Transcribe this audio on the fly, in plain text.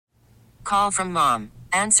Call from mom.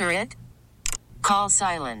 Answer it. Call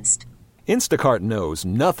silenced. Instacart knows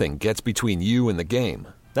nothing gets between you and the game.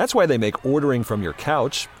 That's why they make ordering from your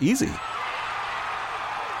couch easy.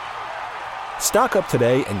 Stock up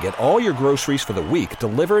today and get all your groceries for the week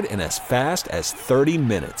delivered in as fast as 30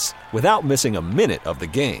 minutes without missing a minute of the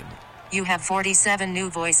game. You have 47 new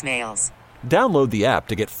voicemails. Download the app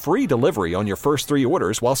to get free delivery on your first 3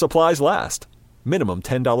 orders while supplies last. Minimum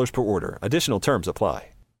 $10 per order. Additional terms apply.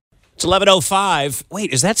 It's 11:05.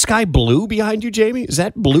 Wait, is that sky blue behind you, Jamie? Is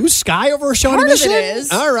that blue sky over Shawnee Part of Mission? it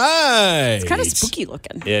is. All right. It's kind of spooky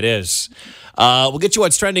looking. It is. We'll get you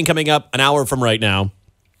what's trending coming up an hour from right now.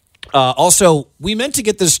 Also, we meant to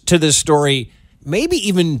get this story maybe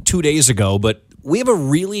even 2 days ago, but we have a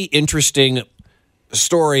really interesting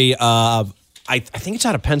story. I think it's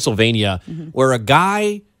out of Pennsylvania, where a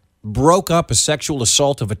guy broke up a sexual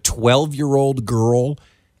assault of a 12-year-old girl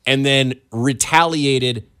and then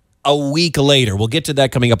retaliated a week later. We'll get to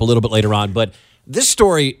that coming up a little bit later on, but this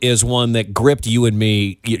story is one that gripped you and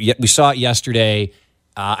me. We saw it yesterday.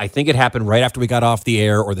 I think it happened right after we got off the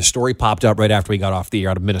air, or the story popped up right after we got off the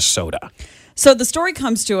air, out of Minnesota. So the story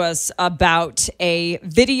comes to us about a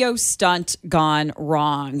video stunt gone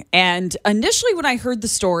wrong. And initially when I heard the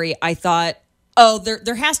story, I thought, oh,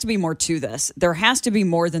 there has to be more to this. There has to be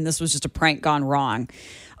more than this was just a prank gone wrong.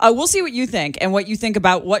 We'll see what you think and what you think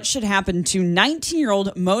about what should happen to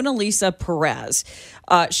 19-year-old Mona Lisa Perez.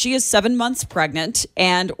 She is 7 months pregnant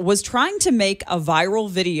and was trying to make a viral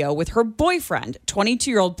video with her boyfriend,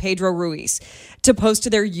 22-year-old Pedro Ruiz, to post to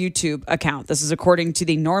their YouTube account. This is according to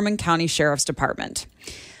the Norman County Sheriff's Department.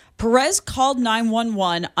 Perez called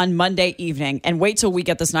 911 on Monday evening, and wait till we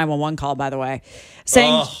get this 911 call, by the way,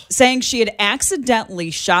 saying she had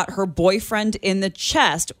accidentally shot her boyfriend in the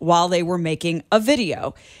chest while they were making a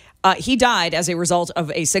video. He died as a result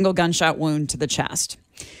of a single gunshot wound to the chest.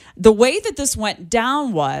 The way that this went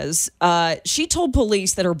down was she told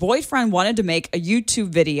police that her boyfriend wanted to make a YouTube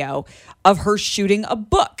video of her shooting a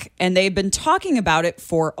book, and they'd been talking about it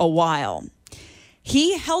for a while.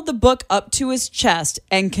 He held the book up to his chest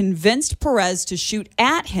and convinced Perez to shoot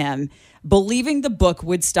at him, believing the book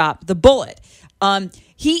would stop the bullet.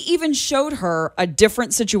 He even showed her a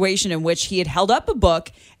different situation in which he had held up a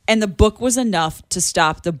book and the book was enough to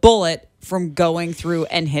stop the bullet from going through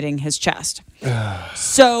and hitting his chest.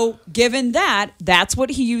 So given that, that's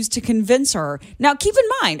what he used to convince her. Now, keep in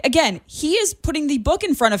mind, again, he is putting the book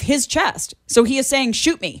in front of his chest. So he is saying,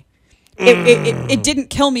 shoot me. It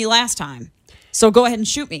didn't kill me last time. So go ahead and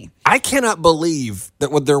shoot me. I cannot believe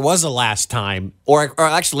that there was a last time, or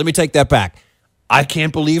actually, let me take that back. I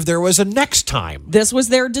can't believe there was a next time. This was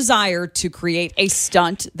their desire to create a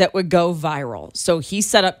stunt that would go viral. So he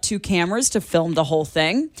set up 2 cameras to film the whole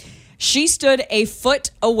thing. She stood a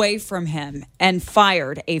foot away from him and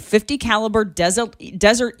fired a .50 caliber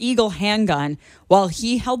Desert Eagle handgun while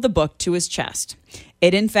he held the book to his chest.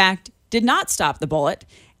 It, in fact, did not stop the bullet,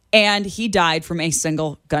 and he died from a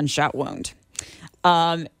single gunshot wound.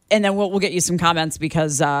 And then we'll get you some comments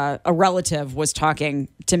because a relative was talking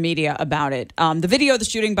to media about it. The video of the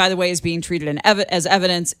shooting, by the way, is being treated as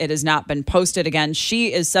evidence. It has not been posted. Again,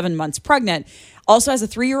 she is 7 months pregnant. Also has a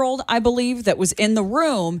 3-year-old, I believe, that was in the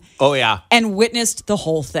room. Oh, yeah. And witnessed the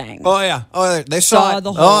whole thing. Oh, yeah. Oh, they saw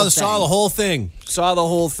the whole thing. Saw the whole thing. Saw the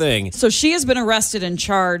whole thing. So she has been arrested and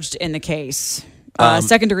charged in the case.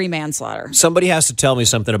 Second-degree manslaughter. Somebody has to tell me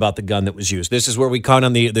something about the gun that was used. This is where we count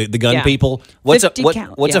on the gun people. What's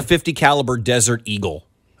a 50 caliber Desert Eagle?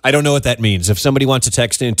 I don't know what that means. If somebody wants to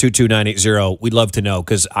text in 22980, we'd love to know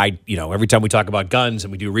because every time we talk about guns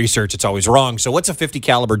and we do research, it's always wrong. So what's a 50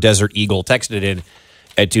 caliber Desert Eagle? Text it in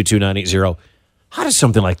at 22980. How does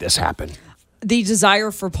something like this happen? The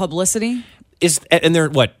desire for publicity. And they're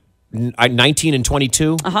what, 19 and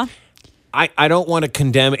 22? Uh-huh. I don't want to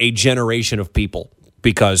condemn a generation of people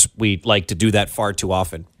because we like to do that far too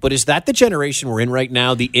often. But is that the generation we're in right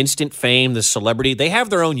now? The instant fame, the celebrity. They have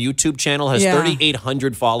their own YouTube channel, has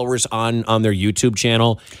 3,800 followers on their YouTube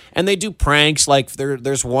channel. And they do pranks. Like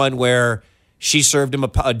there's one where she served him a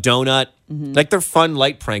donut. Mm-hmm. Like they're fun,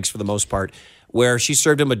 light pranks for the most part. Where she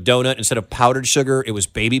served him a donut instead of powdered sugar, it was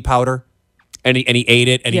baby powder. And he ate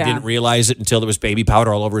it and he didn't realize it until there was baby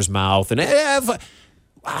powder all over his mouth.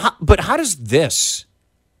 But how does this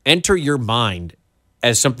enter your mind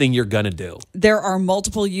as something you're going to do? There are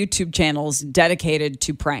multiple YouTube channels dedicated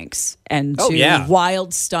to pranks and to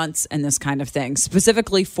wild stunts and this kind of thing,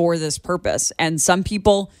 specifically for this purpose. And some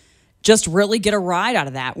people just really get a ride out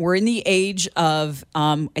of that. We're in the age of,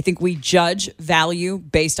 I think we judge value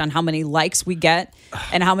based on how many likes we get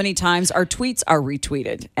and how many times our tweets are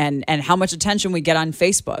retweeted and how much attention we get on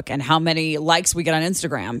Facebook and how many likes we get on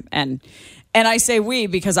Instagram. And I say we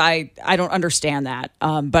because I don't understand that.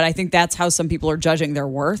 But I think that's how some people are judging their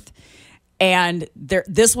worth. And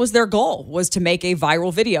this was their goal, was to make a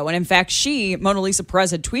viral video. And in fact, Mona Lisa Perez,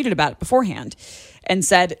 had tweeted about it beforehand and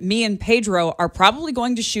said, me and Pedro are probably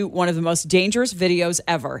going to shoot one of the most dangerous videos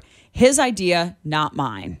ever. His idea, not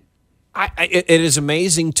mine. It is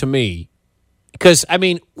amazing to me because, I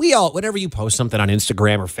mean, whenever you post something on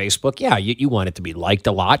Instagram or Facebook, yeah, you want it to be liked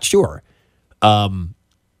a lot, sure.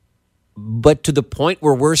 But to the point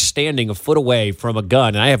where we're standing a foot away from a gun,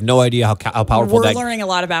 and I have no idea how powerful We're learning a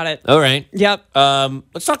lot about it. All right. Yep.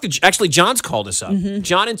 Let's talk to, actually, John's called us up.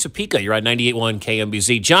 John in Topeka, you're on 98.1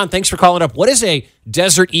 KMBZ. John, thanks for calling up. What is a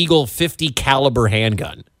Desert Eagle 50 caliber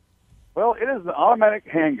handgun? Well, it is an automatic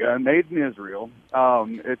handgun made in Israel.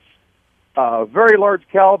 It's very large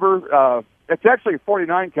caliber. It's actually a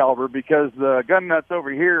 49 caliber because the gun nuts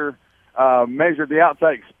over here measured the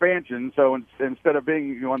outside expansion. So instead of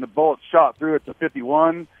being, when the bullet's shot through, it's a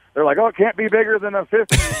 51. They're like, oh, it can't be bigger than a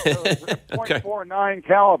 50. So it's a .49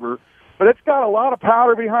 caliber. But it's got a lot of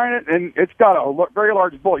powder behind it, and it's got a very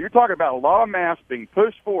large bullet. You're talking about a lot of mass being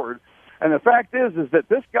pushed forward. And the fact is that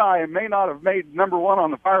this guy may not have made number one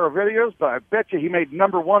on the viral videos, but I bet you he made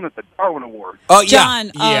number one at the Darwin Award. Oh,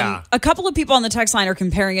 John, yeah. A couple of people on the text line are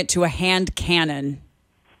comparing it to a hand cannon.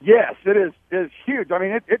 Yes, it is. It's huge. I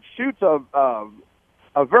mean, it shoots a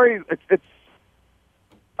very it's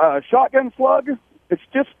a shotgun slug. It's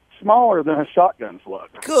just smaller than a shotgun slug.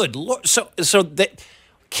 Good Lord.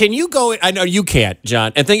 Can you go? I know you can't,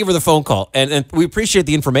 John. And thank you for the phone call. And we appreciate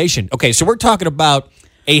the information. Okay, so we're talking about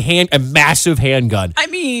a massive handgun. I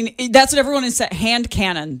mean, that's what everyone is saying. Hand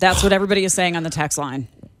cannon. That's what everybody is saying on the text line.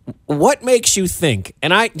 What makes you think?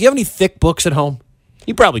 And do you have any thick books at home?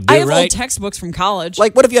 You probably do, I have right? old textbooks from college.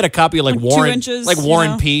 Like, what if you had a copy of Warren, 2 inches, like War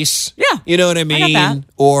and Peace? Yeah, you know what I mean. I got that.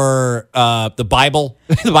 Or the Bible.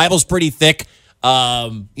 The Bible's pretty thick.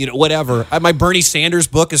 Whatever. My Bernie Sanders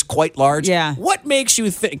book is quite large. Yeah. What makes you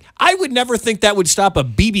think? I would never think that would stop a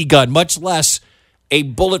BB gun, much less a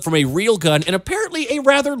bullet from a real gun, and apparently a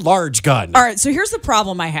rather large gun. All right, so here's the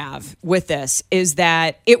problem I have with this is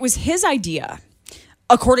that it was his idea,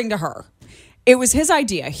 according to her. It was his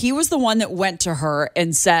idea. He was the one that went to her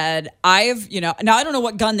and said, now I don't know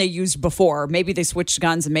what gun they used before. Maybe they switched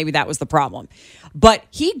guns and maybe that was the problem. But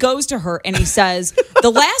he goes to her and he says,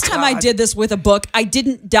 the last time I did this with a book, I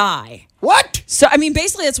didn't die. What? So, I mean,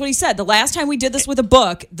 basically that's what he said. The last time we did this with a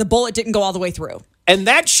book, the bullet didn't go all the way through. And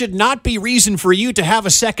that should not be reason for you to have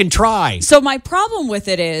a second try. So my problem with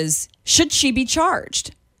it is, should she be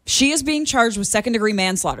charged? She is being charged with second-degree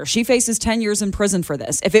manslaughter. She faces 10 years in prison for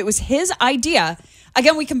this. If it was his idea,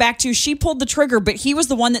 again, we come back to she pulled the trigger, but he was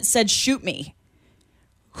the one that said, shoot me.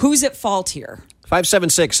 Who's at fault here?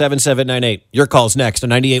 576-7798. Your call's next on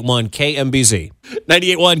 98.1 KMBZ.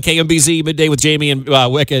 98.1 KMBZ, midday with Jamie and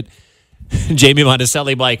Wicket. Jamie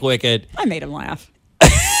Monticelli, Mike Wicket. I made him laugh.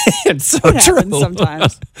 It's so it true. happens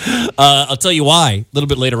sometimes. I'll tell you why, a little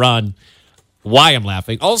bit later on, why I'm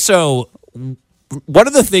laughing. Also, one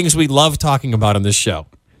of the things we love talking about on this show,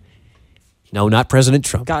 no, not President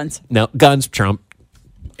Trump. Guns. No, guns, Trump,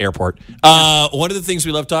 airport. One of the things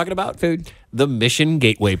we love talking about, food. The Mission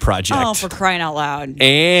Gateway Project. Oh, for crying out loud.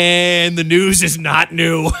 And the news is not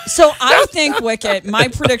new. So I think, Wicket, my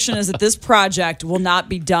prediction is that this project will not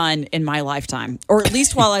be done in my lifetime, or at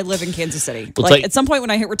least while I live in Kansas City. At some point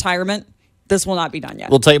when I hit retirement, this will not be done yet.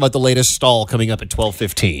 We'll tell you about the latest stall coming up at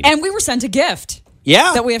 12:15. And we were sent a gift.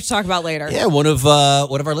 Yeah. That we have to talk about later. Yeah, one of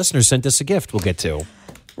our listeners sent us a gift we'll get to.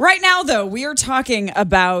 Right now, though, we are talking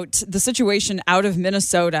about the situation out of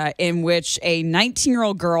Minnesota in which a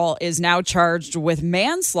 19-year-old girl is now charged with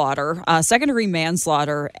manslaughter, second-degree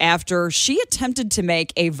manslaughter, after she attempted to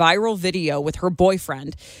make a viral video with her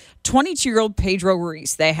boyfriend, 22-year-old Pedro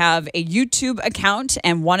Ruiz. They have a YouTube account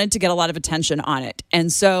and wanted to get a lot of attention on it.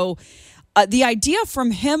 And so the idea from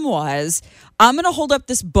him was, I'm going to hold up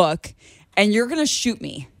this book and you're going to shoot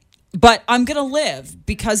me, but I'm going to live,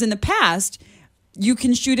 because in the past, you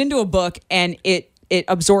can shoot into a book and it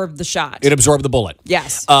absorbed the shot. It absorbed the bullet.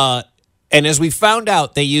 Yes. And as we found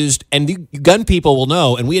out, they used, and the gun people will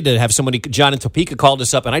know, and we had to have somebody, John in Topeka called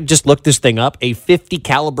us up, and I just looked this thing up, a 50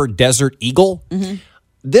 caliber Desert Eagle. Mm-hmm.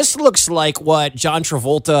 This looks like what John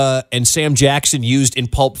Travolta and Sam Jackson used in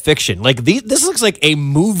Pulp Fiction. Like this looks like a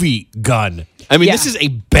movie gun. I mean, Yeah. This is a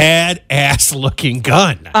badass looking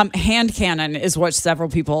gun. Hand cannon is what several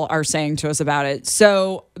people are saying to us about it.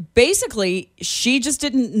 So basically, she just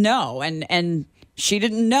didn't know, and she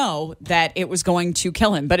didn't know that it was going to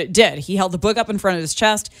kill him, but it did. He held the book up in front of his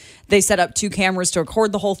chest. They set up 2 cameras to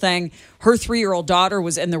record the whole thing. Her 3-year-old daughter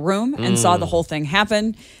was in the room and saw the whole thing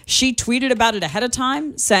happen. She tweeted about it ahead of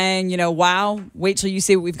time, saying, wow, wait till you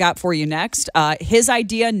see what we've got for you next. His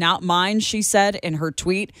idea, not mine, she said in her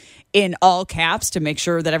tweet, in all caps, to make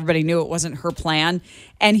sure that everybody knew it wasn't her plan.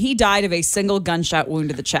 And he died of a single gunshot wound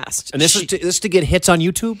to the chest. And this is to get hits on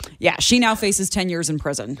YouTube? Yeah, she now faces 10 years in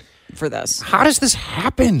prison for this. How does this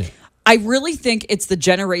happen? I really think it's the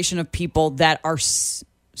generation of people that are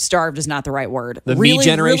starved is not the right word. The me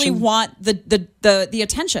generation? Really want the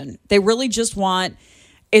attention. They really just want.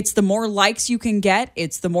 It's the more likes you can get.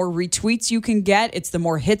 It's the more retweets you can get. It's the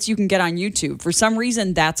more hits you can get on YouTube. For some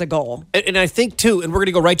reason, that's a goal. And I think, too, and we're going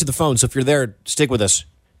to go right to the phone, so if you're there, stick with us.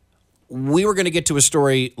 We were going to get to a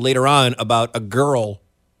story later on about a girl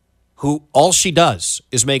who all she does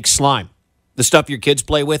is make slime. The stuff your kids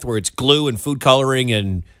play with, where it's glue and food coloring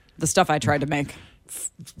and... The stuff I tried to make.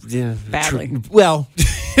 Yeah, Badly. Well,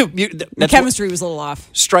 The chemistry was a little off.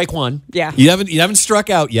 Strike one. Yeah. You haven't struck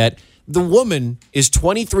out yet. The woman is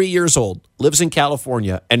 23 years old, lives in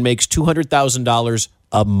California, and makes $200,000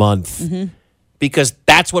 a month. Because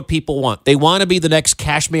that's what people want. They want to be the next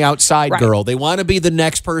Cash Me Outside girl. They want to be the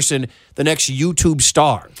next person, the next YouTube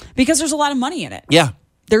star. Because there's a lot of money in it. Yeah.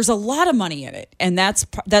 There's a lot of money in it, and that's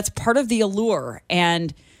part of the allure.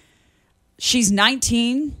 And she's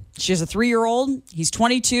 19. She has a 3-year-old. He's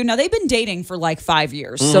 22. Now, they've been dating for like 5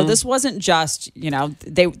 years. So this wasn't just,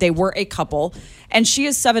 they were a couple. And she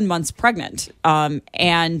is 7 months pregnant.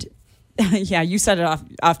 And yeah, you said it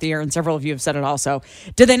off the air, and several of you have said it also.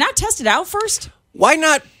 Did they not test it out first? Why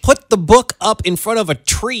not put the book up in front of a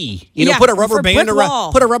tree? Put a rubber band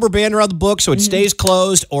around. Put a rubber band around the book so it stays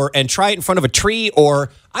closed, and try it in front of a tree,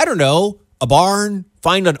 or I don't know, a barn.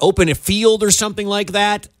 Find an open field or something like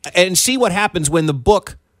that, and see what happens when the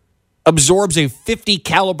book absorbs a 50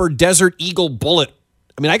 caliber Desert Eagle bullet.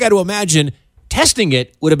 I mean, I got to imagine testing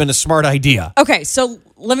it would have been a smart idea. Okay, so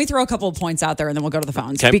let me throw a couple of points out there, and then we'll go to the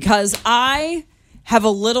phones. Okay. Because I have a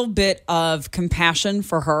little bit of compassion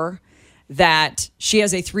for her, that she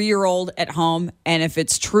has a 3-year-old at home, and if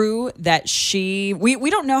it's true that we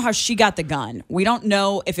don't know how she got the gun. We don't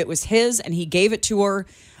know if it was his and he gave it to her.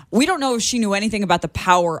 We don't know if she knew anything about the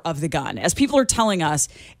power of the gun. As people are telling us,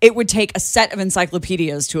 it would take a set of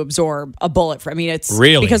encyclopedias to absorb a bullet. It's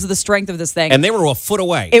really because of the strength of this thing. And they were a foot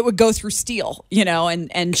away. It would go through steel,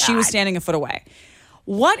 and she was standing a foot away.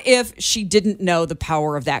 What if she didn't know the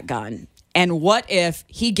power of that gun? And what if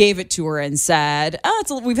he gave it to her and said,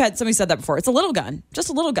 we've had somebody said that before. It's a little gun, just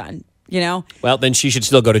a little gun, Well, then she should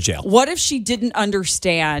still go to jail. What if she didn't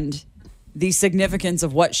understand the significance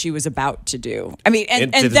of what she was about to do? I mean,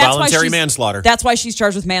 and that's voluntary why manslaughter. That's why she's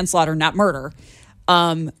charged with manslaughter, not murder.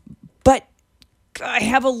 But I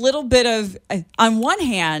have a little bit of, on one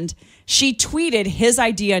hand, she tweeted his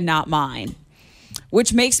idea, not mine,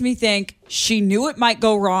 which makes me think she knew it might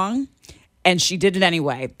go wrong. And she did it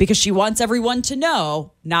anyway because she wants everyone to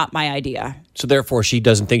know, not my idea. So therefore, she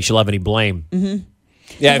doesn't think she'll have any blame. Mm-hmm.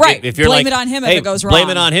 Yeah, right. If you're blame it on him if it goes wrong. Blame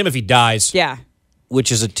it on him if he dies. Yeah.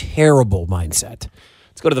 Which is a terrible mindset.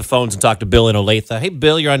 Let's go to the phones and talk to Bill in Olathe. Hey,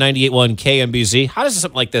 Bill, you're on 98.1 KMBZ. How does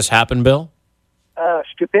something like this happen, Bill?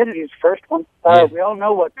 Stupidity is the first one. We all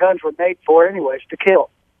know what guns were made for anyways, to kill.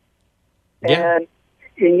 Yeah. And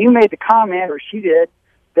you made the comment, or she did,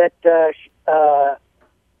 that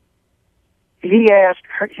he asked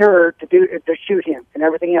her to shoot him and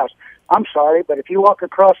everything else. I'm sorry, but if you walk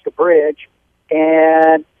across the bridge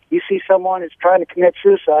and you see someone is trying to commit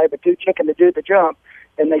suicide but too chicken to do the jump,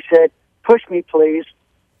 and they said, "Push me, please,"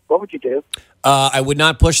 what would you do? I would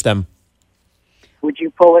not push them. Would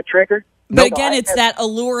you pull a trigger? But again, it's that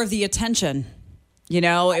allure of the attention.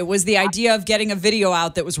 It was the idea of getting a video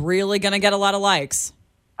out that was really going to get a lot of likes.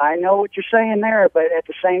 I know what you're saying there, but at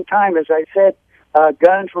the same time, as I said,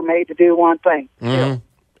 guns were made to do one thing. Mm-hmm.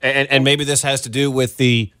 And maybe this has to do with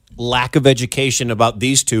the lack of education about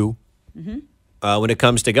these two when it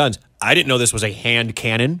comes to guns. I didn't know this was a hand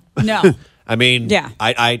cannon. No. I mean, yeah.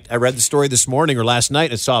 I read the story this morning or last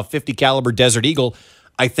night and saw a 50 caliber Desert Eagle.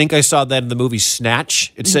 I think I saw that in the movie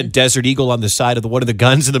Snatch. It said Desert Eagle on the side of one of the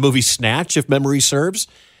guns in the movie Snatch, if memory serves.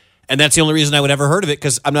 And that's the only reason I would ever heard of it,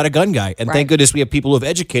 because I'm not a gun guy. And thank goodness we have people who have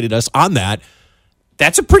educated us on that.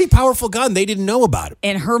 That's a pretty powerful gun. They didn't know about it.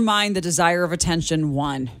 In her mind, the desire of attention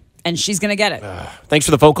won. and she's going to get it. Thanks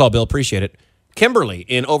for the phone call, Bill. Appreciate it. Kimberly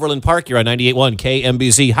in Overland Park, you're on 98.1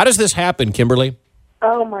 KMBZ. How does this happen, Kimberly?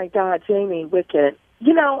 Oh, my God, Jamie, wicked.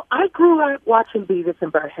 You know, I grew up watching Beavis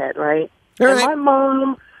and Butthead, right? All and right. my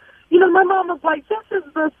mom was like, this is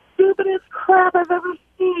the stupidest crap I've ever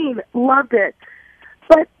seen. Loved it.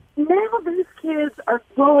 But now these kids are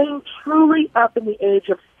growing truly up in the age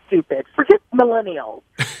of stupid. Forget millennials.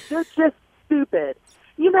 They're just stupid.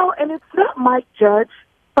 You know, and it's not Mike Judge,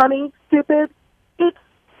 funny, stupid. It's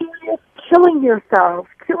serious killing yourself,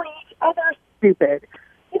 killing each other, stupid.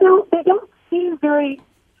 You know, they don't seem very,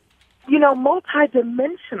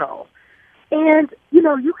 multidimensional. And,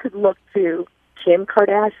 you could look to Kim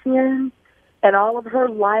Kardashian and all of her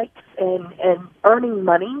likes and earning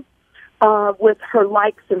money with her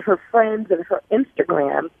likes and her friends and her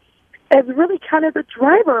Instagram as really kind of the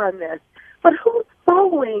driver on this. But who's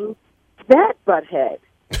following that butthead?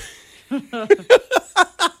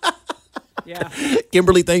 Yeah.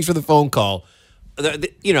 Kimberly, thanks for the phone call.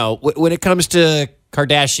 When it comes to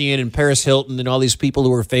Kardashian and Paris Hilton and all these people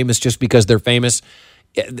who are famous just because they're famous,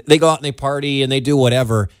 they go out and they party and they do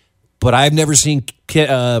whatever. But I've never seen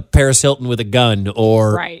Paris Hilton with a gun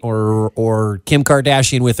or Kim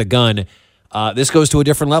Kardashian with a gun. This goes to a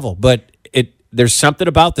different level. But there's something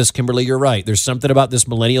about this, Kimberly. You're right. There's something about this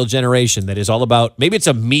millennial generation that is all about. Maybe it's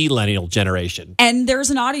a millennial generation, and there's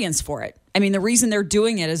an audience for it. I mean, the reason they're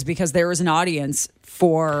doing it is because there is an audience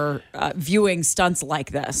for viewing stunts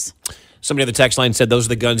like this. Somebody on the text line said those are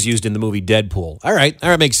the guns used in the movie Deadpool. All right,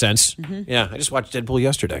 makes sense. Yeah, I just watched Deadpool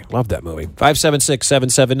yesterday. Love that movie.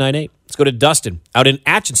 576-7798. Let's go to Dustin out in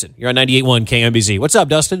Atchison. You're on 98.1 KMBZ. What's up,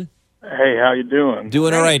 Dustin? Hey, how you doing?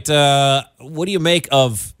 Doing all right. What do you make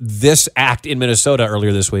of this act in Minnesota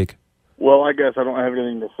earlier this week? Well, I guess I don't have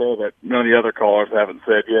anything to say that none of the other callers haven't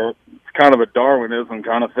said yet. It's kind of a Darwinism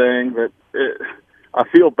kind of thing, but I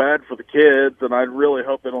feel bad for the kids, and I really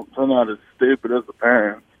hope they don't turn out as stupid as the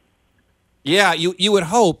parents. Yeah, you would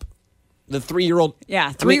hope the 3-year-old...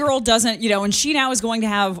 Yeah, 3-year-old doesn't, and she now is going to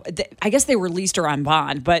have... I guess they released her on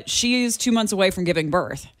bond, but she is 2 months away from giving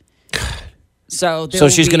birth. So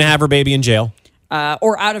she's going to have her baby in jail?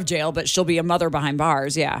 Or out of jail, but she'll be a mother behind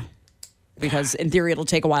bars, yeah. Because in theory, it'll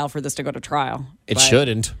take a while for this to go to trial. It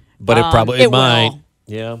shouldn't, but it might. Will.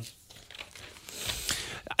 Yeah.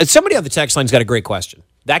 Somebody on the text line's got a great question.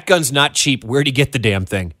 That gun's not cheap. Where'd he get the damn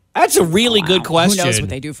thing? That's a really good question. Who knows what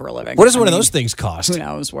they do for a living? What does one of those things cost? Who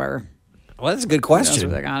knows where? Well, that's a good question. Who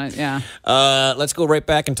knows where they got it, yeah. Let's go right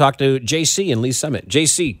back and talk to JC in Lee Summit.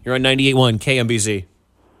 JC, you're on 98.1 KMBZ.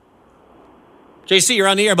 JC, you're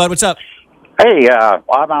on the air, bud. What's up? Hey, well,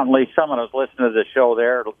 I'm out in Lee Summit. I was listening to the show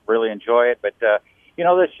there. Really enjoy it. But,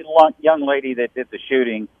 this young lady that did the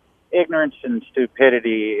shooting, ignorance and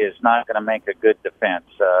stupidity is not going to make a good defense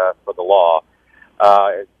for the law.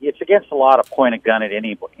 It's against the law to point a gun at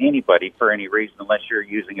anybody for any reason unless you're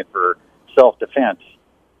using it for self-defense.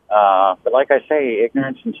 But like I say,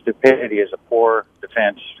 ignorance and stupidity is a poor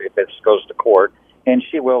defense if this goes to court, and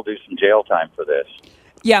she will do some jail time for this.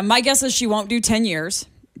 Yeah, my guess is she won't do 10 years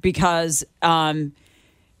because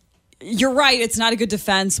you're right, it's not a good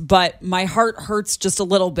defense, but my heart hurts just a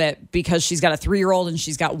little bit because she's got a 3-year-old and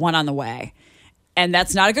she's got one on the way. And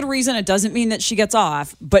that's not a good reason. It doesn't mean that she gets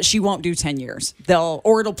off, but she won't do 10 years.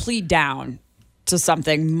 It'll plead down to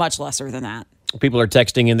something much lesser than that. People are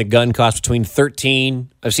texting in the gun cost between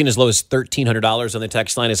I've seen as low as $1,300 on the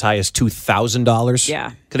text line, as high as $2,000.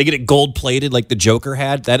 Yeah. Could they get it gold plated like the Joker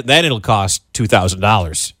had? Then it'll cost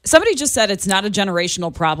 $2,000. Somebody just said it's not a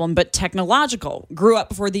generational problem, but technological. Grew up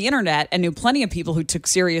before the internet and knew plenty of people who took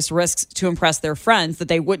serious risks to impress their friends that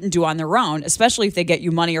they wouldn't do on their own, especially if they get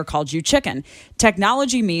you money or called you chicken.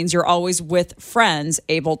 Technology means you're always with friends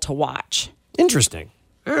able to watch. Interesting.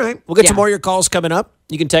 All right. We'll get some more of your calls coming up.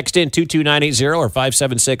 You can text in 22980 or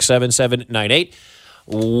 576-7798.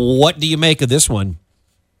 What do you make of this one?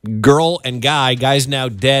 Girl and guy's now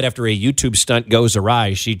dead after a YouTube stunt goes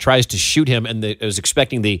awry. She tries to shoot him and is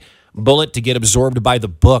expecting the bullet to get absorbed by the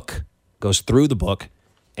book. Goes through the book.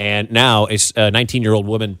 And now a 19-year-old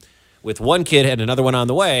woman with one kid and another one on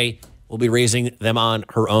the way will be raising them on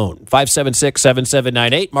her own.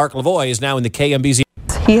 576-7798. Mark Lavoie is now in the KMBZ.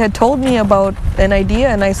 He had told me about an idea,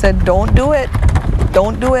 and I said, don't do it.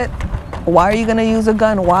 Don't do it. Why are you going to use a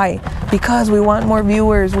gun? Why? Because we want more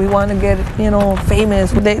viewers. We want to get,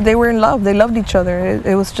 famous. They were in love. They loved each other.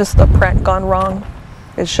 It was just a prank gone wrong.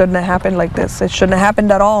 It shouldn't have happened like this. It shouldn't have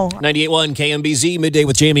happened at all. 98.1 KMBZ, Midday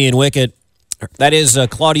with Jamie and Wicket. That is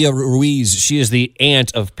Claudia Ruiz. She is the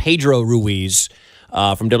aunt of Pedro Ruiz.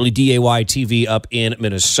 from WDAY TV up in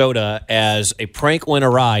Minnesota as a prank went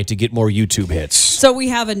awry to get more YouTube hits. So we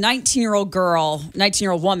have a 19-year-old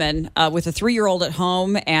woman with a 3-year-old at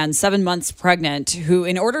home and 7 months pregnant who,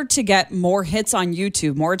 in order to get more hits on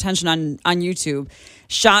YouTube, more attention on YouTube,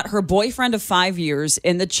 shot her boyfriend of 5 years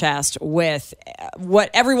in the chest with what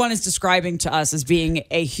everyone is describing to us as being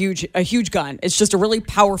a huge gun. It's just a really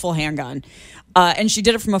powerful handgun. And she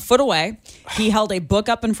did it from a foot away. He held a book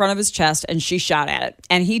up in front of his chest, and she shot at it.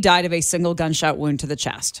 And he died of a single gunshot wound to the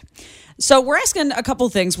chest. So we're asking a couple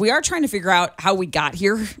things. We are trying to figure out how we got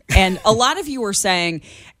here. And a lot of you are saying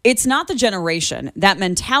it's not the generation. That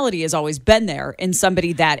mentality has always been there in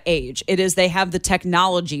somebody that age. It is they have the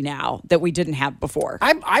technology now that we didn't have before.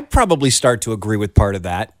 I probably start to agree with part of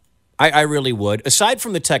that. I really would. Aside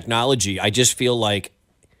from the technology, I just feel like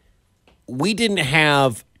we didn't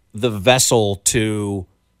have the vessel to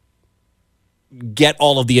get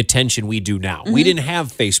all of the attention we do now. We didn't have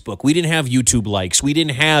Facebook. We didn't have YouTube likes. We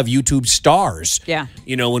didn't have YouTube stars. Yeah.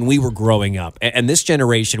 When we were growing up. And this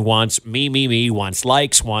generation wants me, wants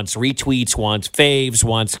likes, wants retweets, wants faves,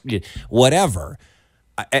 wants whatever.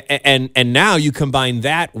 And now you combine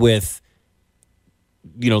that with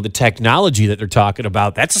the technology that they're talking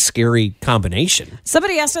about. That's a scary combination.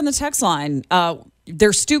 Somebody asked on the text line,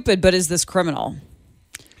 they're stupid, but is this criminal?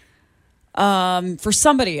 For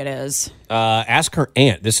somebody it is. Ask her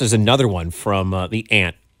aunt. This is another one from the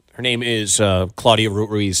aunt. Her name is Claudia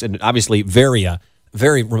Ruiz, and obviously very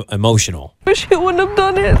emotional. Wish he wouldn't have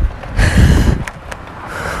done it.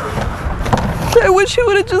 I wish he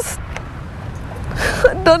would have just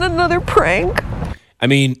done another prank. I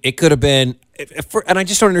mean, it could have been, and I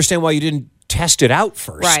just don't understand why you didn't test it out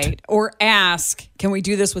first. Right. Or ask, can we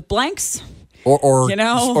do this with blanks? Or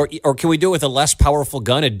can we do it with a less powerful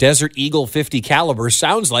gun? A Desert Eagle 50 caliber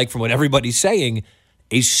sounds like, from what everybody's saying,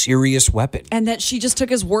 a serious weapon. And that she just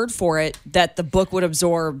took his word for it that the book would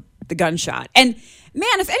absorb the gunshot. And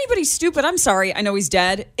man, if anybody's stupid, I'm sorry, I know he's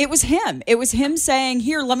dead. It was him. It was him saying,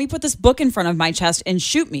 here, let me put this book in front of my chest and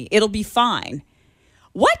shoot me. It'll be fine.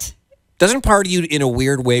 What? Doesn't part of you, in a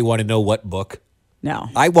weird way, want to know what book? No.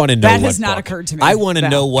 I want to know that what has not book. occurred to me. I want to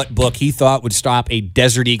know what book he thought would stop a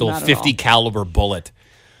Desert Eagle 50 caliber bullet.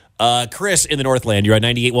 Chris in the Northland, you're on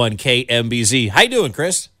 98.1 KMBZ. How you doing,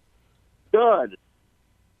 Chris? Good.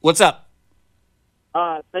 What's up?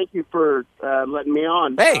 Thank you for letting me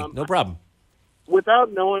on. Hey, no problem.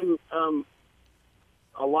 Without knowing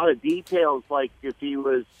a lot of details, like if he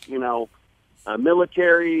was,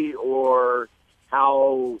 military or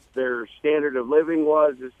how their standard of living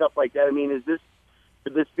was and stuff like that. I mean,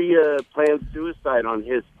 could this be a planned suicide on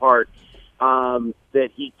his part that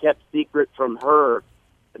he kept secret from her?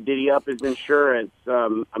 Did he up his insurance?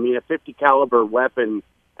 I mean, a 50 caliber weapon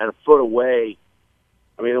at a foot away.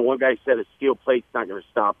 I mean, the one guy said a steel plate's not going to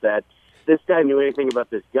stop that. This guy knew anything about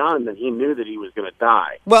this gun, then he knew that he was going to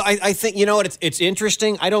die. Well, I think, it's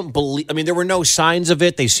interesting. There were no signs of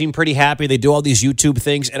it. They seem pretty happy. They do all these YouTube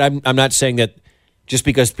things. And I'm not saying that just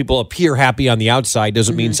because people appear happy on the outside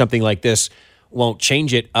doesn't mean something like this won't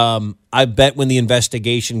change it. I bet when the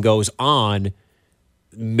investigation goes on,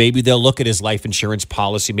 maybe they'll look at his life insurance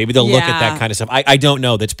policy. Maybe they'll look at that kind of stuff. I don't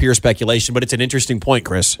know. That's pure speculation, but it's an interesting point,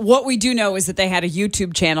 Chris. What we do know is that they had a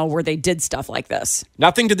YouTube channel where they did stuff like this.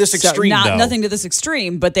 Nothing to this extreme, though. Nothing to this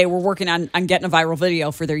extreme, but they were working on getting a viral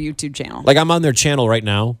video for their YouTube channel. Like, I'm on their channel right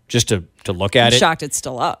now just to look at I'm it. Shocked it's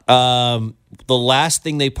still up. The last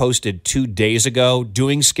thing they posted 2 days ago,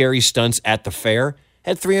 doing scary stunts at the fair,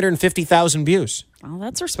 had 350,000 views. Oh,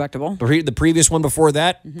 that's respectable. The previous one before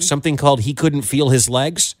that, something called He Couldn't Feel His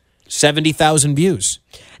Legs, 70,000 views.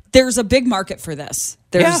 There's a big market for this.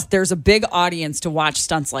 There's a big audience to watch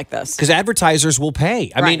stunts like this. Because advertisers will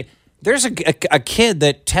pay. I mean, there's a kid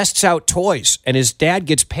that tests out toys, and his dad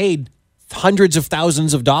gets paid hundreds of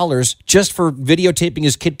thousands of dollars just for videotaping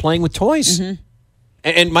his kid playing with toys.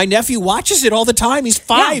 And my nephew watches it all the time. He's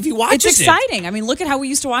 5. Yeah, he watches it. It's exciting. I mean, look at how we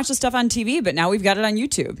used to watch this stuff on TV, but now we've got it on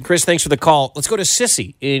YouTube. Chris, thanks for the call. Let's go to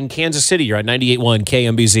Sissy in Kansas City. You're on 98.1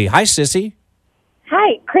 KMBZ. Hi, Sissy.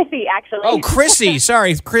 Hi, Chrissy, actually. Oh, Chrissy.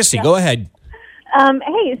 Sorry, Chrissy. Yeah. Go ahead.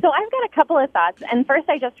 Hey, so I've got a couple of thoughts. And first,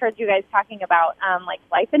 I just heard you guys talking about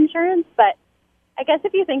life insurance, but I guess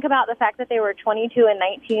if you think about the fact that they were 22 and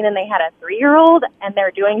 19 and they had a 3-year-old and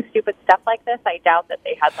they're doing stupid stuff like this, I doubt that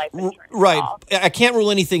they had life insurance. Right. At all. I can't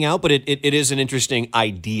rule anything out, but it is an interesting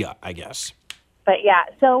idea, I guess. But yeah,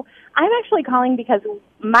 so I'm actually calling because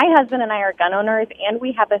my husband and I are gun owners and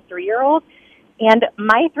we have a 3-year-old, and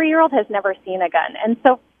my 3-year-old has never seen a gun. And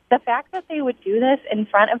so the fact that they would do this in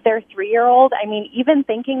front of their 3-year-old, I mean, even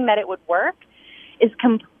thinking that it would work is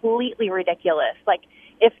completely ridiculous. Like,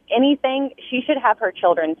 if anything, she should have her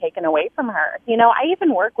children taken away from her. You know, I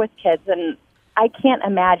even work with kids, and I can't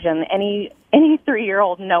imagine any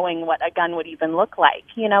 3-year-old knowing what a gun would even look like.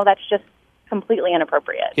 You know, that's just completely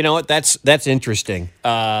inappropriate. You know what? That's interesting.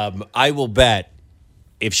 I will bet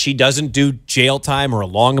if she doesn't do jail time or a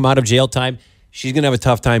long amount of jail time, she's going to have a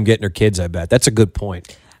tough time getting her kids, I bet. That's a good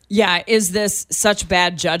point. Yeah, is this such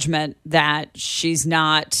bad judgment that she's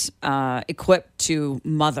not equipped to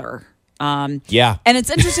mother? Yeah. And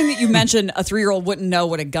it's interesting that you mentioned a 3-year-old wouldn't know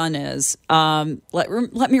what a gun is.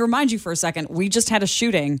 Let me remind you for a second. We just had a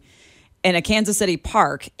shooting in a Kansas City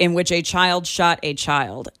park in which a child shot a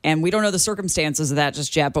child. And we don't know the circumstances of that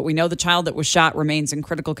just yet, but we know the child that was shot remains in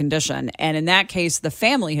critical condition. And in that case, the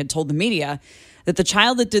family had told the media that the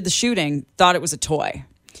child that did the shooting thought it was a toy.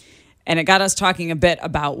 And it got us talking a bit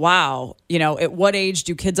about, wow, you know, at what age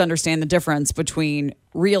do kids understand the difference between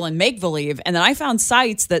real and make-believe? And then I found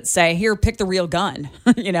sites that say, here, pick the real gun.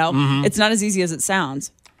 You know, It's not as easy as it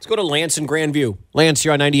sounds. Let's go to Lance in Grandview. Lance,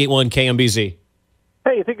 you're on 98.1 KMBZ.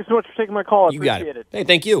 Hey, thank you so much for taking my call. I You got appreciate it. Hey,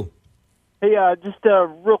 thank you. Hey, just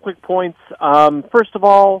real quick points. First of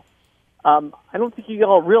all, I don't think you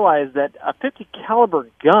all realize that a .50 caliber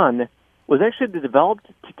gun was actually developed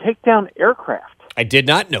to take down aircraft. I did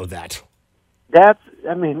not know that. I've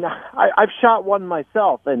shot one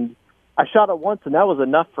myself, and I shot it once, and that was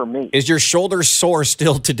enough for me. Is your shoulder sore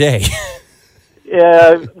still today?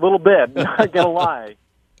 Yeah, a little bit, not going to lie.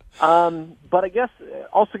 But I guess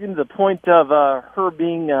also getting to the point of her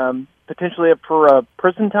being potentially up for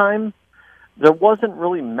prison time, there wasn't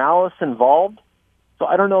really malice involved, so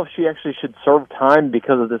I don't know if she actually should serve time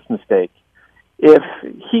because of this mistake. If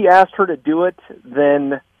he asked her to do it,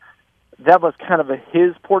 then that was kind of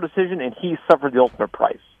his poor decision, and he suffered the ultimate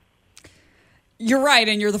price. You're right,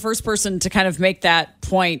 and you're the first person to kind of make that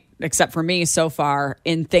point, except for me so far,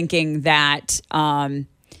 in thinking that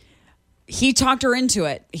he talked her into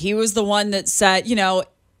it. He was the one that said, you know,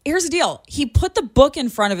 here's the deal. He put the book in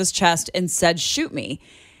front of his chest and said, shoot me.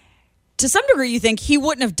 To some degree, you think he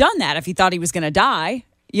wouldn't have done that if he thought he was going to die,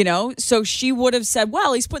 you know? So she would have said,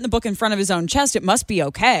 well, he's putting the book in front of his own chest. It must be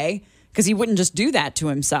okay, because he wouldn't just do that to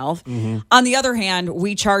himself. On the other hand,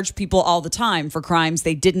 we charge people all the time for crimes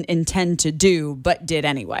they didn't intend to do, but did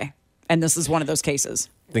anyway. And this is one of those cases.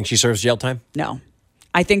 Think she serves jail time? No.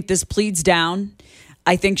 I think this pleads down.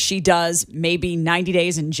 I think she does maybe 90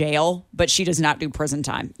 days in jail, but she does not do prison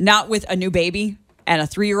time. Not with a new baby and a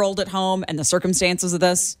 3-year-old at home and the circumstances of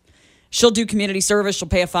this. She'll do community service. She'll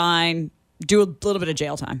pay a fine, do a little bit of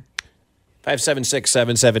jail time.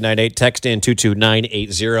 576-7798, text in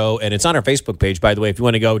 22980, and it's on our Facebook page, by the way, if you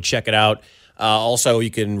want to go check it out. Also, you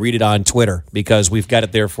can read it on Twitter because we've got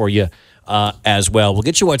it there for you as well. We'll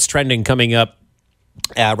get you what's trending coming up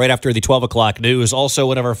right after the 12 o'clock news. Also,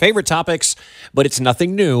 one of our favorite topics, but it's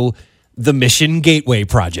nothing new, the Mission Gateway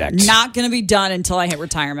Project. Not going to be done until I hit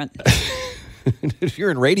retirement. If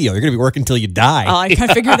you're in radio, you're going to be working until you die. I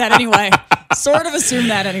kind of figured that anyway. Sort of assume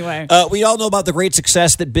that anyway. We all know about the great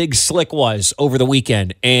success that Big Slick was over the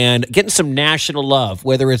weekend and getting some national love,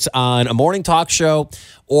 whether it's on a morning talk show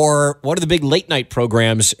or one of the big late night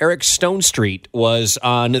programs. Eric Stonestreet was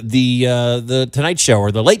on the Tonight Show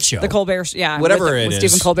or the Late Show. The Colbert, yeah. Whatever with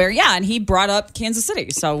Stephen Colbert. Yeah, and he brought up Kansas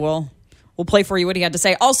City, so we'll play for you what he had to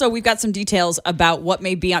say. Also, we've got some details about what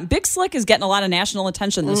may be on. Big Slick is getting a lot of national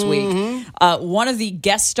attention this week. One of the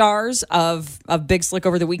guest stars of Big Slick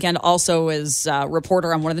over the weekend also is a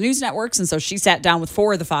reporter on one of the news networks, and so she sat down with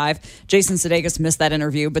 4 of the 5. Jason Sudeikis missed that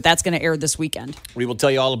interview, but that's going to air this weekend. We will tell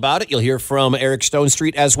you all about it. You'll hear from Eric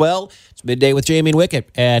Stonestreet as well. It's Midday with Jamie and Wicket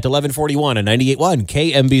at 11:41 on 98.1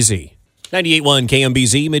 KMBZ. 98.1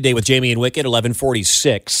 KMBZ, Midday with Jamie and Wicket,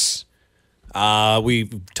 11:46. We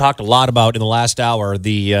talked a lot about in the last hour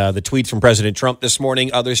the tweets from President Trump this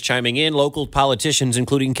morning, others chiming in, local politicians,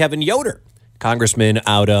 including Kevin Yoder, congressman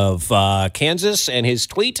out of Kansas, and his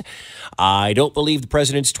tweet, I don't believe the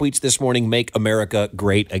president's tweets this morning make America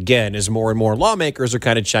great again, as more and more lawmakers are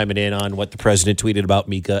kind of chiming in on what the president tweeted about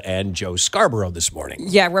Mika and Joe Scarborough this morning.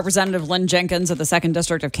 Yeah, Representative Lynn Jenkins of the 2nd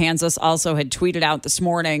District of Kansas also had tweeted out this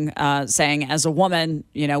morning saying, as a woman,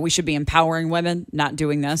 you know, we should be empowering women, not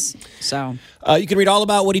doing this. So you can read all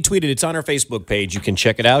about what he tweeted. It's on our Facebook page. You can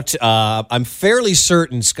check it out. I'm fairly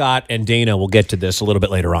certain Scott and Dana will get to this a little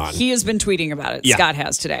bit later on. He has been tweeting about it. Yeah. Scott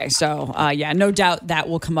has today. So, no doubt that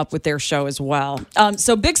will come up with their show as well.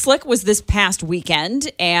 So Big Slick was this past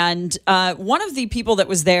weekend, and one of the people that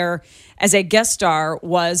was there as a guest star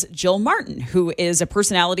was Jill Martin, who is a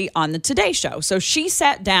personality on the Today Show. So she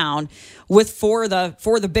sat down for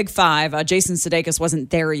the Big Five. Jason Sudeikis wasn't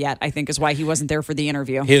there yet, I think is why he wasn't there for the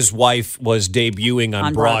interview. His wife was debuting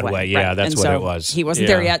on Broadway. Yeah, right. that's and what so it was. He wasn't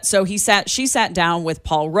there yet. So she sat down with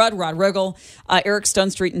Paul Rudd, Rod Riggle, Eric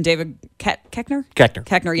Stonestreet, and David Keckner?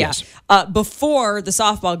 Keckner, yeah. Yes. Before the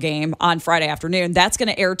softball game on Friday afternoon. That's going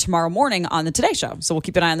to air tomorrow morning on the Today Show. So we'll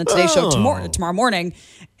keep an eye on the Today Show tomorrow morning.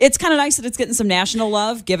 It's kind of nice that it's getting some national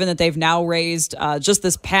love, given that they've now raised, just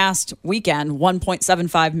this past weekend,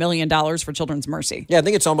 $1.75 million for Children's Mercy. Yeah, I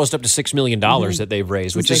think it's almost up to $6 million that they've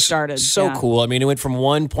raised, Since which they is started, so yeah. cool. I mean, it went from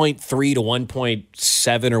 1.3 to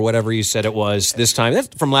 1.7 or whatever you said it was this time. That's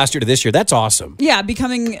from last year to this year. That's awesome. Yeah,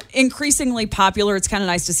 becoming increasingly popular. It's kind of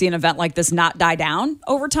nice to see an event like this not die down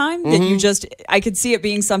over time. That I could see it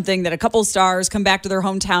being something that a couple of stars come back to their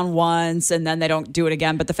hometown once and then they don't do it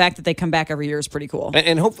again. But the fact that they come back every year is pretty cool.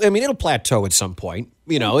 And hopefully, I mean, it'll plateau at some point.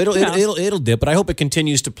 You know, it'll dip, but I hope it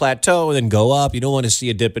continues to plateau and then go up. You don't want to see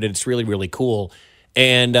a dip in it. It's really, really cool.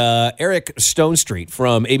 And Eric Stonestreet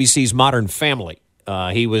from ABC's Modern Family.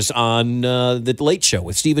 He was on the Late Show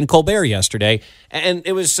with Stephen Colbert yesterday, and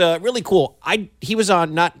it was really cool. He was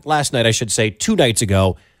on, not last night, I should say, 2 nights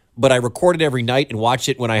ago, but I record it every night and watch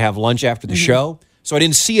it when I have lunch after the show. So I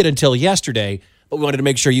didn't see it until yesterday, but we wanted to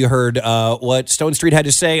make sure you heard what Stonestreet had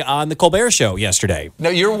to say on the Colbert Show yesterday. No,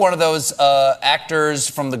 you're one of those actors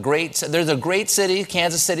from there's a great city,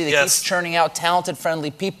 Kansas City, that keeps churning out talented,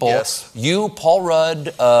 friendly people. Yes. You, Paul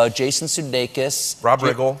Rudd, Jason Sudeikis. Rob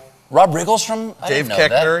Riggle. Rob Riggle's from? Dave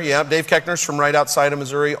Keckner, yeah. Dave Keckner's from right outside of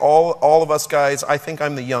Missouri. All of us guys, I think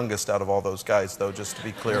I'm the youngest out of all those guys, though, just to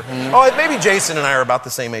be clear. Oh, maybe Jason and I are about the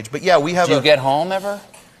same age. But yeah, we have Do you get home ever?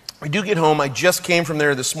 We do get home. I just came from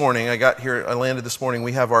there this morning. I landed this morning.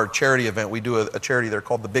 We have our charity event. We do a charity there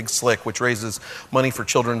called the Big Slick, which raises money for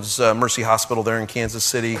Children's Mercy Hospital there in Kansas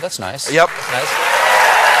City. Oh, that's nice. Yep. That's nice.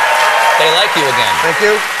 They like you again. Thank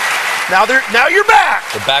you. Now you're back.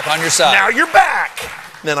 They're back on your side. Now you're back.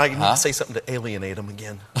 Then I can say something to alienate them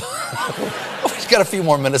again. We've got a few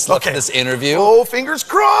more minutes left in this interview. Oh, fingers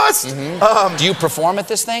crossed. Do you perform at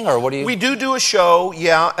this thing, or what do you? We do a show,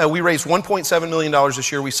 yeah. We raised $1.7 million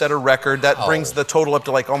this year. We set a record. That brings the total up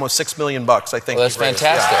to like almost $6 million, I think. Well, that's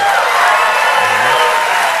fantastic. Yeah.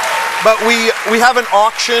 But we have an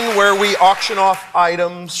auction where we auction off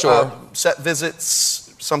items, set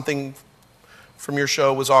visits, something from your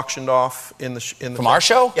show was auctioned off in the From our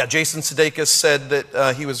show? Yeah, Jason Sudeikis said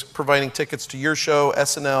that he was providing tickets to your show,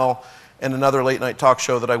 SNL, and another late night talk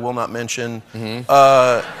show that I will not mention. And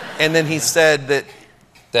then he said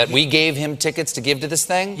that we gave him tickets to give to this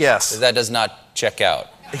thing? Yes. That does not check out.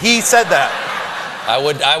 He said that.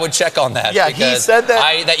 I would check on that. Yeah, he said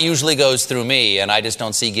that. That usually goes through me, and I just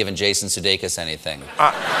don't see giving Jason Sudeikis anything.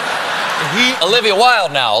 Olivia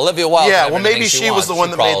Wilde now. Olivia Wilde. Yeah, well, maybe she was the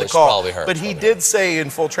one that made the call. Probably her. But he did say,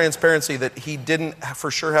 in full transparency, that he didn't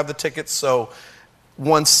for sure have the tickets. So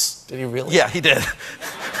once. Did he really? Yeah, he did.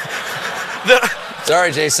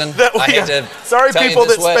 Sorry, Jason. Sorry, people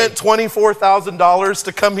that spent $24,000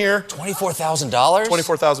 to come here. $24,000?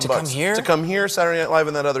 $24,000 to come here? To come here, Saturday Night Live,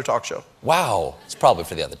 and that other talk show. Wow. It's probably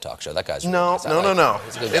for the other talk show. That guy's really No.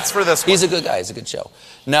 He's a good guy. It's for this one. He's a good guy. It's a good show.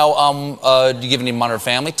 Now, do you give any Modern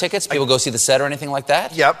Family tickets? People go see the set or anything like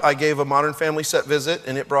that? Yep. I gave a Modern Family set visit,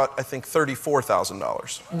 and it brought, I think,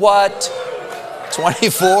 $34,000. What?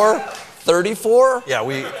 24? 34? Yeah,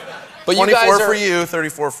 we... But 24 you guys for you,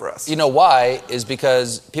 34 for us. You know why? Is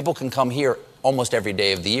because people can come here almost every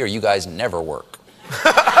day of the year. You guys never work. It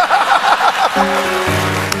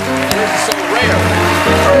is so rare.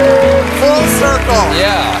 Full circle.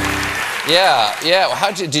 Yeah. How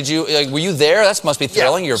did you? Were you there? That must be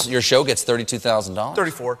thrilling. Yeah. Your show gets $32,000.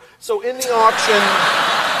 34. So in the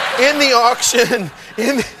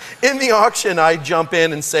auction, I jump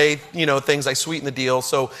in and say, things, I sweeten the deal.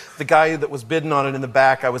 So the guy that was bidding on it in the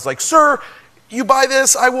back, I was like, "Sir, you buy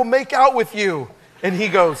this, I will make out with you." And he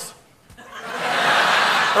goes,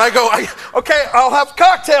 and I go, "Okay, I'll have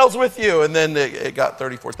cocktails with you." And then it got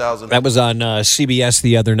 $34,000. That was on CBS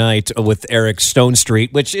the other night with Eric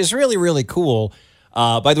Stonestreet, which is really, really cool.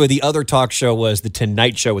 By the way, the other talk show was The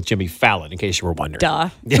Tonight Show with Jimmy Fallon, in case you were wondering. Duh.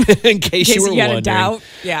 in case you were had wondering. a doubt.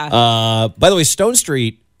 Yeah. By the way,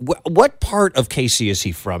 Stonestreet, what part of KC is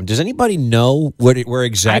he from? Does anybody know where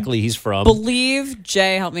exactly he's from?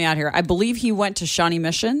 Jay, help me out here. I believe he went to Shawnee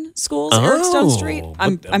Mission schools, Eric Stonestreet.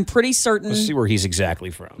 I'm pretty certain. Let's see where he's exactly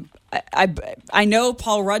from. I know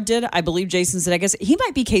Paul Rudd did. I believe Jason Sudeikis. He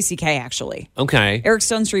might be KCK, actually. Okay. Eric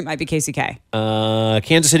Stonestreet might be KCK.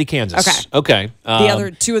 Kansas City, Kansas. Okay.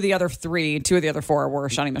 Two of the other four were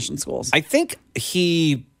Shawnee Mission schools. I think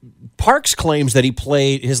he Parks claims that he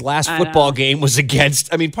played his last football game was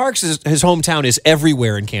against. I mean, Parks his hometown is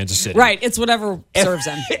everywhere in Kansas City. Right, it's whatever serves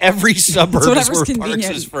him. Every suburb is where Parks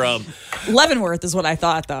convenient. is from. Leavenworth is what I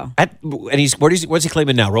thought, though. And what's he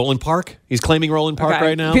claiming now? Roland Park? He's claiming Roland Park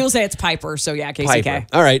right now. People say it's Piper, so yeah, KCK. Piper.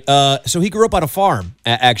 All right. So he grew up on a farm,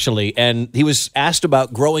 actually, and he was asked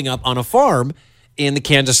about growing up on a farm in the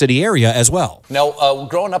Kansas City area as well. Now,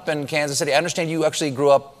 growing up in Kansas City, I understand you actually grew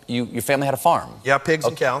up. Your family had a farm. Yeah, pigs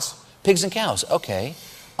and cows. Pigs and cows. Okay.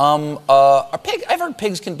 I've heard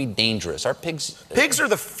pigs can be dangerous. Are pigs? Pigs are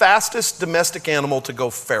the fastest domestic animal to go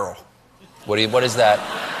feral. What is that?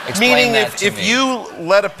 Explain Meaning, that if to me. you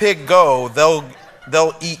let a pig go,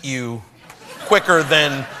 they'll eat you quicker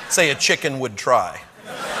than, say, a chicken would try.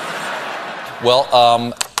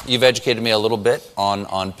 Well, you've educated me a little bit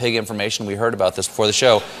on pig information. We heard about this before the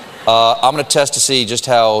show. I'm going to test to see just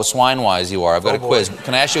how swine-wise you are. I've got a quiz.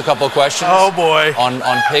 Can I ask you a couple of questions? Oh, boy.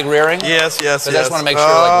 On pig rearing? Yes. Because I just want to make sure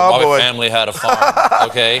my family had a farm.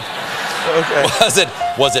 Okay. Okay.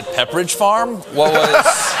 Was it Pepperidge Farm? What was?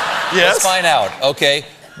 Yes. Let's find out. Okay.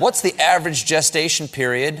 What's the average gestation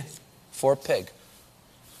period for a pig?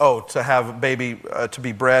 Oh, to have a baby, to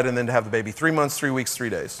be bred and then to have the baby 3 months, 3 weeks,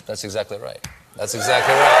 3 days. That's exactly right. That's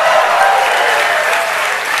exactly right.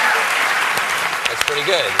 That's pretty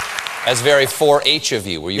good. That's very 4-H of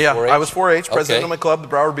you. Were you 4-H? Yeah, I was 4-H, president Okay. of my club, the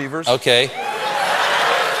Broward Beavers. Okay.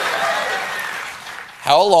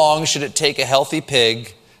 How long should it take a healthy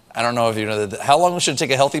pig? I don't know if you know that. How long should it take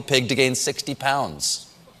a healthy pig to gain 60 pounds?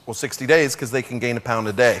 Well, 60 days, because they can gain a pound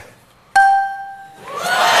a day.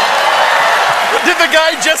 Did the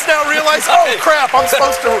guy just now realize, oh, crap, I'm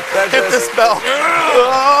supposed to hit this bell?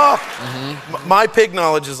 My pig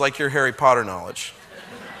knowledge is like your Harry Potter knowledge.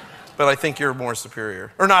 But I think you're more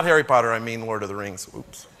superior. Or not Harry Potter, I mean Lord of the Rings.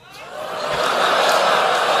 Oops.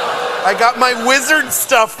 I got my wizard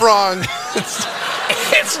stuff wrong.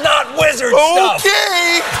 It's not wizard stuff.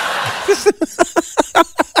 Okay.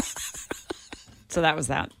 So that was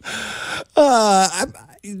that.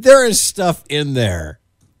 There is stuff in there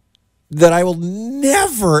that I will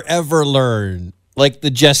never ever learn, like the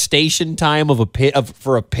gestation time of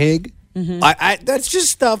for a pig. Mm-hmm. That's just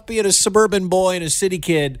stuff. Being a suburban boy and a city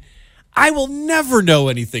kid, I will never know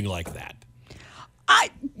anything like that.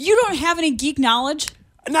 You don't have any geek knowledge?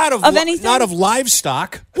 Not of anything? Not of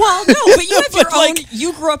livestock. Well, no, but you have your But, own.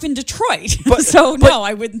 You grew up in Detroit, no,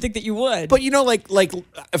 I wouldn't think that you would. But you know, like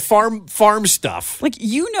farm stuff. Like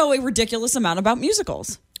you know a ridiculous amount about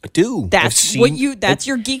musicals. I do. That's That's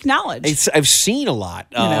your geek knowledge. I've seen a lot.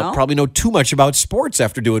 know? Probably know too much about sports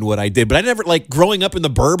after doing what I did, but I never growing up in the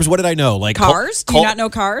burbs. What did I know? Like cars? Do you not know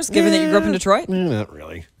cars? Given that you grew up in Detroit, not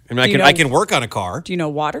really. I mean, I can work on a car. Do you know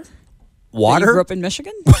water? Water? You grew up in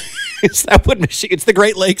Michigan? Is that what Michigan? It's the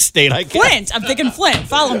Great Lakes state. I guess. Flint. I'm thinking Flint.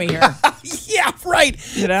 Follow me here. Yeah, right.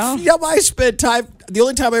 You know? Yeah, I spent time. The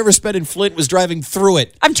only time I ever spent in Flint was driving through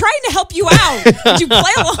it. I'm trying to help you out. Would you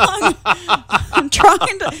play along? I'm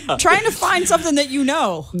trying to find something that you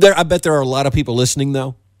know. I bet there are a lot of people listening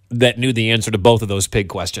though that knew the answer to both of those pig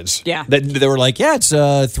questions. Yeah. They were like, yeah, it's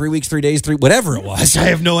 3 weeks, 3 days, whatever it was. I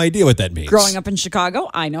have no idea what that means. Growing up in Chicago,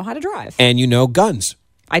 I know how to drive. And you know guns.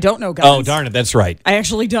 I don't know guns. Oh, darn it. That's right. I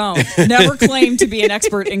actually don't. Never claimed to be an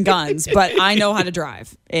expert in guns, but I know how to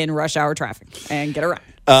drive in rush hour traffic and get around.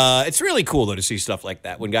 It's really cool, though, to see stuff like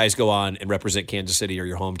that. When guys go on and represent Kansas City or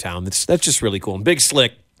your hometown, that's just really cool. And Big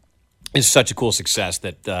Slick is such a cool success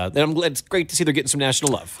that it's great to see they're getting some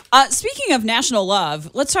national love. Speaking of national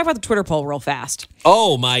love, let's talk about the Twitter poll real fast.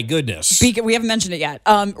 Oh, my goodness. We haven't mentioned it yet.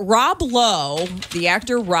 Rob Lowe, the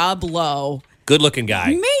actor Rob Lowe, good-looking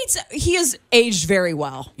guy. He has aged very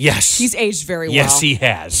well. Yes. He's aged very well. Yes, he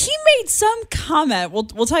has. He made some comment,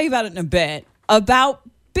 we'll tell you about it in a bit, about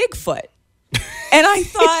Bigfoot. And I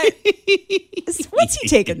thought, what's he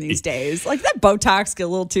taking these days? Like that Botox get a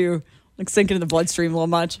little too, sinking in the bloodstream a little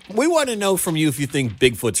much. We want to know from you if you think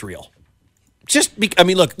Bigfoot's real.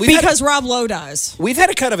 Look. Because Rob Lowe does. We've had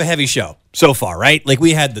a kind of a heavy show so far, right? Like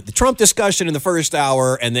we had the Trump discussion in the first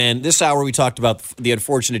hour, and then this hour we talked about the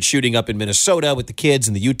unfortunate shooting up in Minnesota with the kids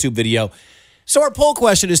and the YouTube video. So our poll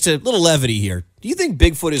question is to a little levity here. Do you think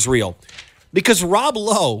Bigfoot is real? Because Rob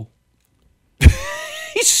Lowe,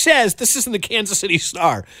 he says, this is in the Kansas City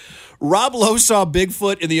Star, Rob Lowe saw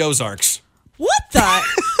Bigfoot in the Ozarks. What the?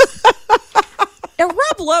 And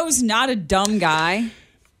Rob Lowe's not a dumb guy.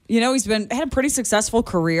 You know, he's had a pretty successful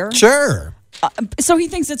career. Sure. So he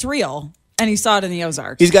thinks it's real, and he saw it in the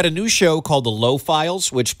Ozarks. He's got a new show called The Lowe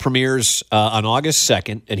Files, which premieres on August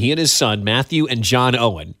 2nd, and he and his son, Matthew and John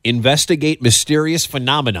Owen, investigate mysterious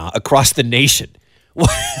phenomena across the nation.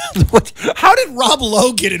 How did Rob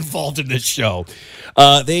Lowe get involved in this show?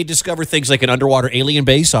 They discover things like an underwater alien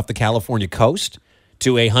base off the California coast,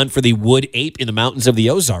 to a hunt for the wood ape in the mountains of the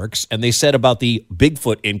Ozarks. And they said about the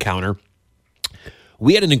Bigfoot encounter,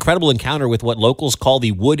 we had an incredible encounter with what locals call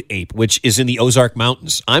the wood ape, which is in the Ozark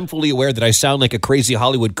Mountains. I'm fully aware that I sound like a crazy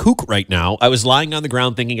Hollywood kook right now. I was lying on the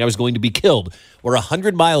ground thinking I was going to be killed. We're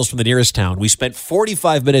 100 miles from the nearest town. We spent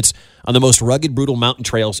 45 minutes on the most rugged, brutal mountain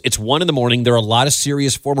trails. It's 1 a.m. There are a lot of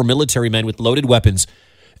serious former military men with loaded weapons.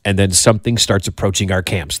 And then something starts approaching our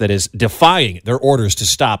camps that is defying their orders to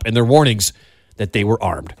stop and their warnings that they were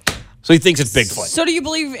armed. So he thinks it's Bigfoot. So do you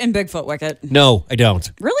believe in Bigfoot, Wicket? No, I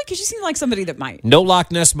don't. Really? Because you seem like somebody that might. No Loch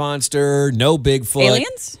Ness Monster, no Bigfoot.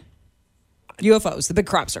 Aliens? UFOs, the big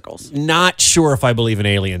crop circles. Not sure if I believe in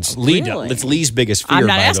aliens. Lee, that's Lee's biggest fear, I'm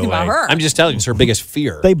not by asking the way. about her. I'm just telling you, it's her biggest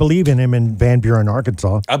fear. They believe in him in Van Buren,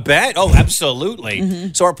 Arkansas. I bet. Oh,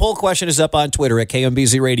 absolutely. So our poll question is up on Twitter at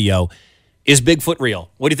KMBZ Radio. Is Bigfoot real?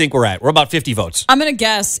 What do you think we're at? We're about 50 votes. I'm going to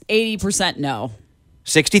guess 80% no.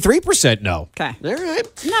 63% no. Okay. All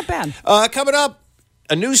right. Not bad. Coming up,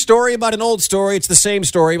 a new story about an old story. It's the same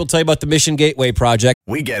story. We'll tell you about the Mission Gateway Project.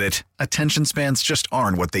 We get it. Attention spans just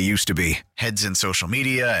aren't what they used to be. Heads in social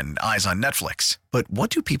media and eyes on Netflix. But what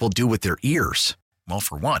do people do with their ears? Well,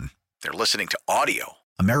 for one, they're listening to audio.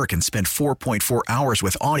 Americans spend 4.4 hours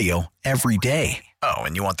with audio every day. Oh,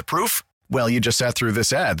 and you want the proof? Well, you just sat through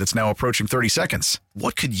this ad that's now approaching 30 seconds.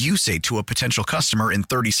 What could you say to a potential customer in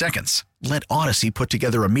 30 seconds? Let Odyssey put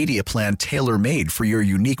together a media plan tailor-made for your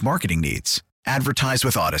unique marketing needs. Advertise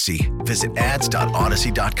with Odyssey. Visit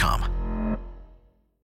ads.odyssey.com.